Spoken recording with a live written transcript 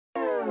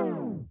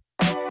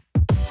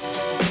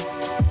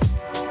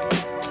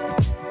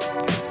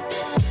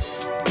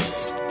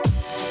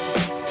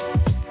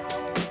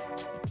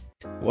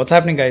What's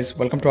happening, guys?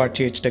 Welcome to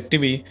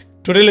RGHtechTv.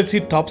 Today let's see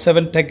top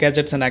 7 tech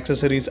gadgets and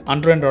accessories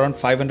under and around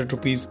 500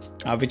 rupees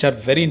which are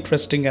very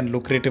interesting and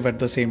lucrative at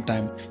the same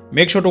time.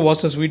 Make sure to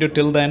watch this video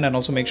till the end and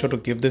also make sure to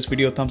give this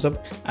video a thumbs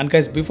up. And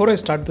guys, before I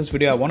start this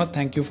video, I want to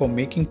thank you for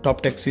making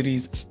Top Tech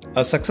series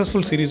a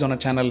successful series on a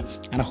channel,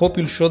 and I hope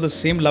you'll show the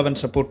same love and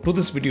support to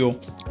this video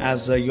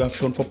as you have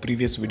shown for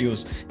previous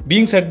videos.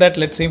 Being said that,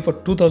 let's aim for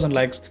 2000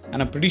 likes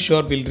and I'm pretty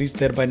sure we'll reach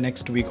there by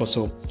next week or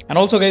so. And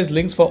also guys,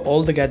 links for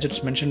all the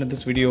gadgets mentioned in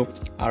this video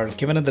are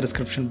given in the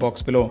description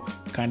box below.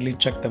 Kindly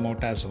check them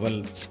out as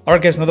well.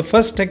 Alright guys, now the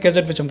first tech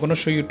gadget which I'm going to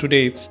show you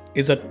today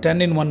is a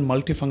 10-in-1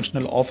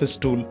 multifunctional office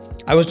tool.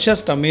 I was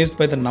just amazed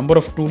by the number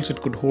of tools it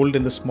could hold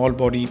in the small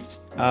body.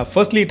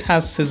 Firstly, it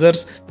has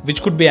scissors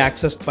which could be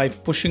accessed by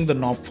pushing the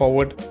knob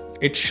forward.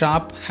 It's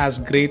sharp, has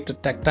great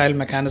tactile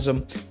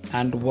mechanism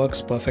and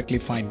works perfectly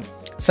fine.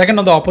 Second,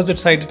 on the opposite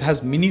side, it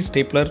has mini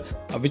stapler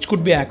which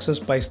could be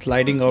accessed by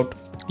sliding out.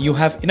 You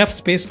have enough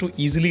space to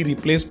easily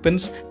replace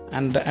pins,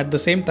 and at the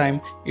same time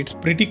it's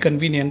pretty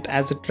convenient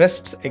as it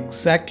rests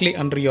exactly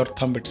under your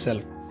thumb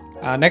itself.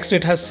 Next,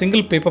 it has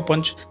single paper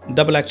punch,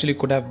 double actually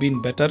could have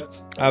been better,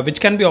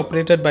 which can be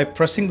operated by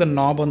pressing the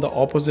knob on the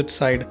opposite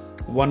side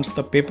once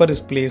the paper is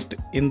placed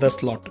in the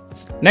slot.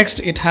 Next,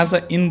 it has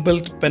an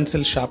inbuilt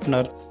pencil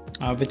sharpener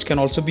which can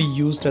also be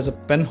used as a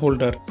pen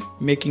holder,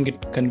 making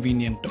it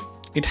convenient.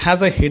 It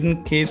has a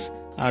hidden case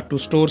to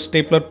store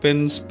stapler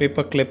pins,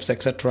 paper clips,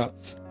 etc.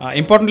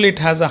 Importantly, it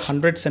has a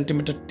 100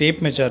 cm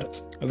tape measure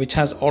which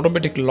has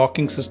automatic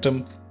locking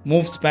system,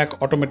 moves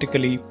back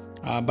automatically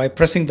by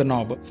pressing the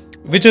knob,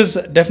 which is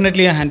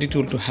definitely a handy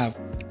tool to have.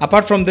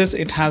 Apart from this,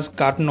 it has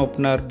carton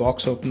opener,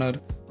 box opener,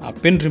 a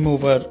pin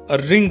remover, a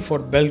ring for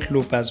belt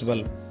loop as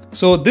well.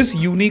 So this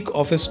unique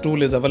office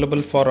tool is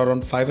available for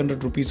around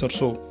 500 rupees or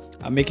so,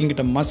 making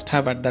it a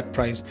must-have at that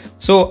price.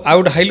 So I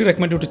would highly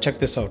recommend you to check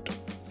this out.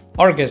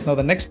 Alright guys, now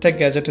the next tech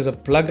gadget is a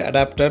plug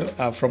adapter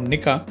from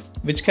NIKA,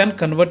 which can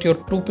convert your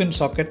 2-pin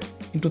socket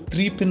into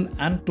 3-pin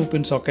and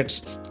 2-pin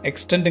sockets,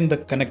 extending the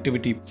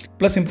connectivity.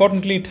 Plus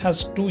importantly, it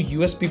has 2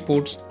 USB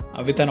ports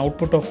with an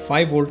output of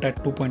 5 volt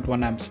at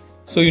 2.1 amps.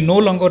 So you no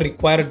longer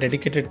require a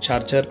dedicated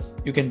charger.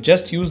 You can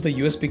just use the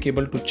USB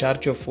cable to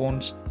charge your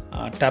phones,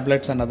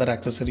 tablets and other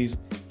accessories.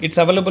 It's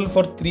available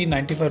for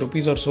 395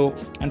 rupees or so,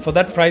 and for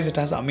that price it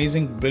has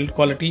amazing build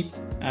quality,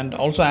 and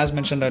also as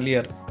mentioned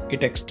earlier,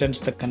 it extends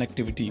the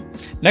connectivity.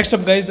 Next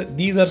up guys,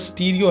 these are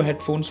stereo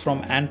headphones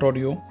from Ant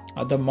Audio.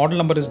 The model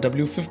number is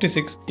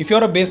W56. If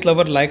you're a bass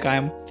lover like I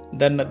am,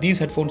 then these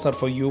headphones are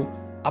for you.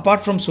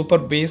 Apart from super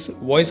bass,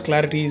 voice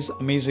clarity is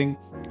amazing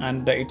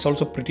and it's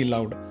also pretty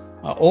loud.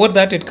 Over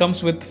that, it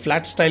comes with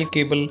flat style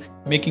cable,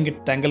 making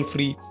it tangle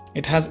free.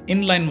 It has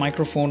inline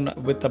microphone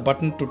with a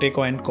button to take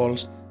end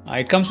calls.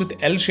 It comes with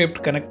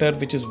L-shaped connector,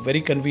 which is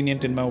very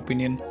convenient in my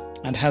opinion,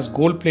 and has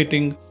gold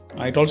plating.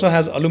 It also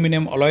has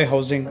aluminum alloy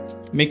housing,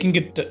 making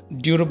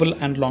it durable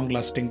and long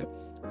lasting.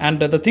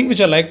 And the thing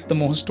which I liked the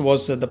most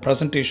was the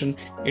presentation.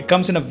 It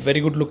comes in a very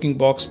good looking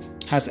box,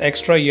 has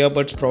extra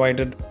earbuds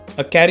provided,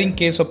 a carrying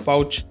case or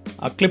pouch,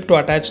 a clip to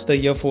attach the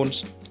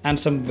earphones, and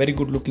some very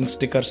good looking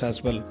stickers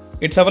as well.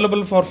 It's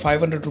available for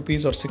 500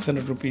 rupees or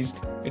 600 rupees.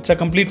 It's a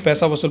complete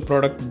paisa vasool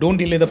product. Don't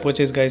delay the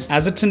purchase guys,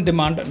 as it's in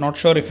demand. Not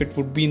sure if it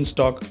would be in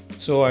stock,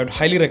 so I would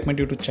highly recommend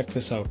you to check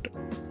this out.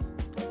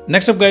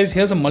 Next up guys,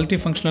 here's a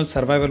multifunctional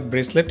survival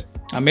bracelet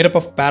made up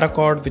of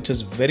paracord, which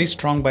is very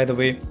strong by the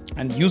way,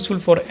 and useful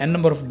for n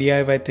number of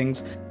DIY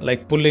things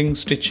like pulling,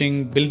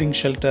 stitching, building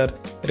shelter,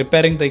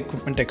 repairing the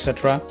equipment,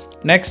 etc.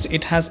 Next,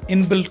 it has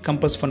inbuilt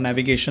compass for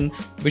navigation,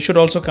 which should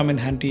also come in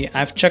handy.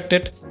 I've checked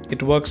it,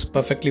 it works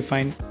perfectly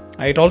fine.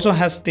 It also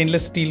has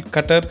stainless steel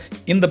cutter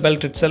in the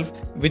belt itself,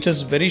 which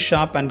is very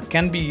sharp and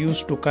can be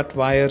used to cut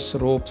wires,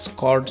 ropes,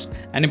 cords,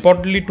 and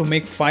importantly to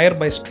make fire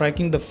by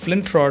striking the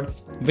flint rod,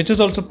 which is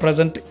also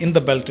present in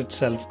the belt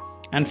itself.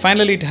 And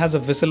finally, it has a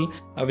whistle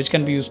which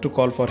can be used to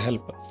call for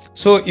help.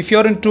 So if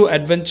you're into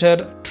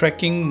adventure,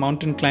 trekking,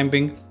 mountain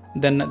climbing,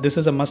 then this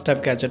is a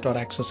must-have gadget or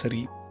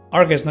accessory.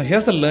 Alright guys, now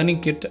here's the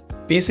learning kit,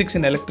 basics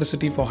in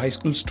electricity for high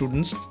school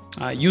students,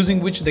 using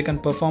which they can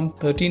perform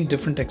 13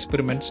 different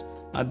experiments.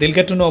 They'll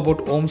get to know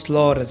about Ohm's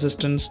law,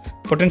 resistance,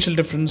 potential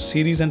difference,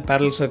 series and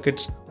parallel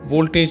circuits,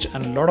 voltage,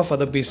 and a lot of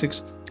other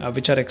basics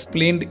which are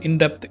explained in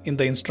depth in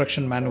the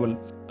instruction manual.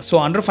 So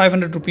under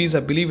 500 rupees, I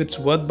believe it's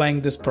worth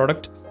buying this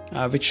product,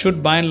 which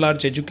should by and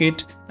large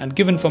educate and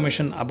give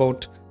information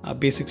about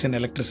basics in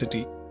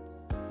electricity.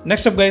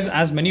 Next up guys,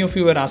 as many of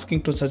you were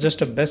asking to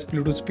suggest a best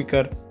Bluetooth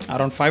speaker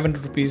around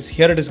 500 rupees,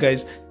 here it is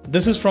guys.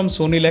 This is from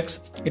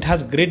Sonilex. It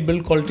has great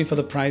build quality for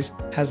the price,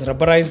 has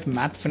rubberized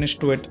matte finish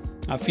to it,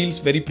 feels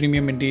very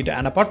premium indeed,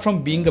 and apart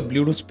from being a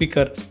Bluetooth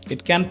speaker,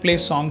 it can play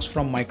songs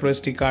from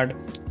microSD card,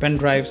 pen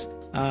drives.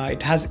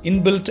 It has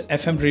inbuilt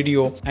FM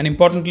radio, and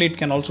importantly it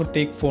can also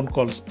take phone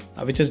calls,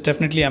 which is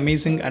definitely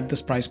amazing at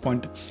this price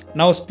point.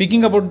 Now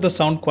speaking about the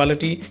sound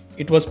quality,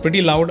 it was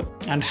pretty loud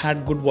and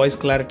had good voice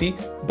clarity,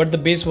 but the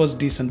bass was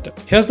decent.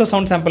 Here's the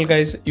sound sample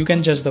guys, you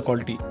can judge the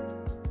quality.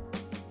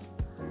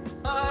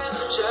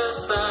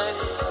 Just like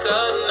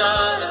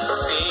another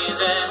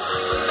season.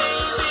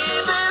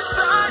 Maybe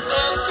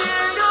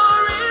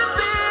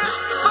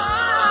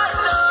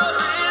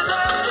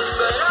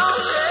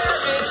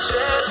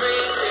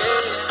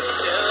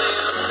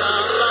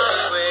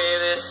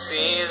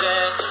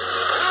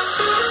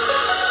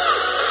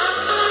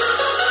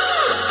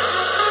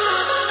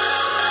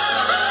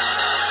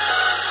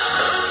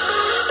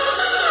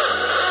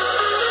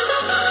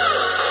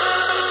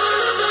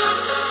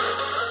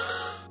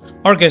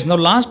Alright guys, now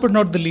last but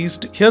not the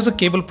least, here's a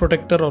cable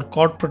protector or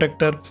cord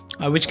protector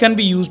which can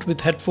be used with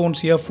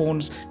headphones,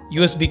 earphones,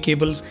 USB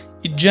cables.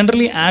 It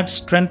generally adds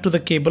strength to the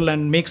cable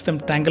and makes them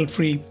tangle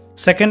free.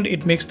 Second,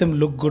 it makes them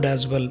look good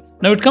as well.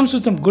 Now it comes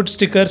with some good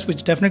stickers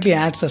which definitely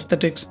adds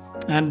aesthetics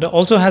and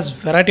also has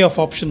variety of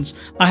options.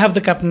 I have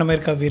the Captain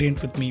America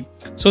variant with me.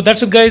 So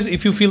that's it guys.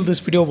 If you feel this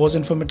video was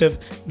informative,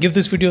 give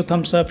this video a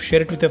thumbs up,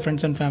 share it with your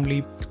friends and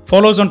family.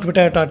 Follow us on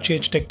Twitter at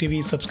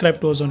RGHtechTv, subscribe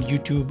to us on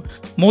YouTube.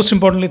 Most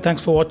importantly,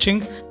 thanks for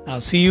watching.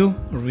 I'll see you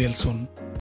real soon.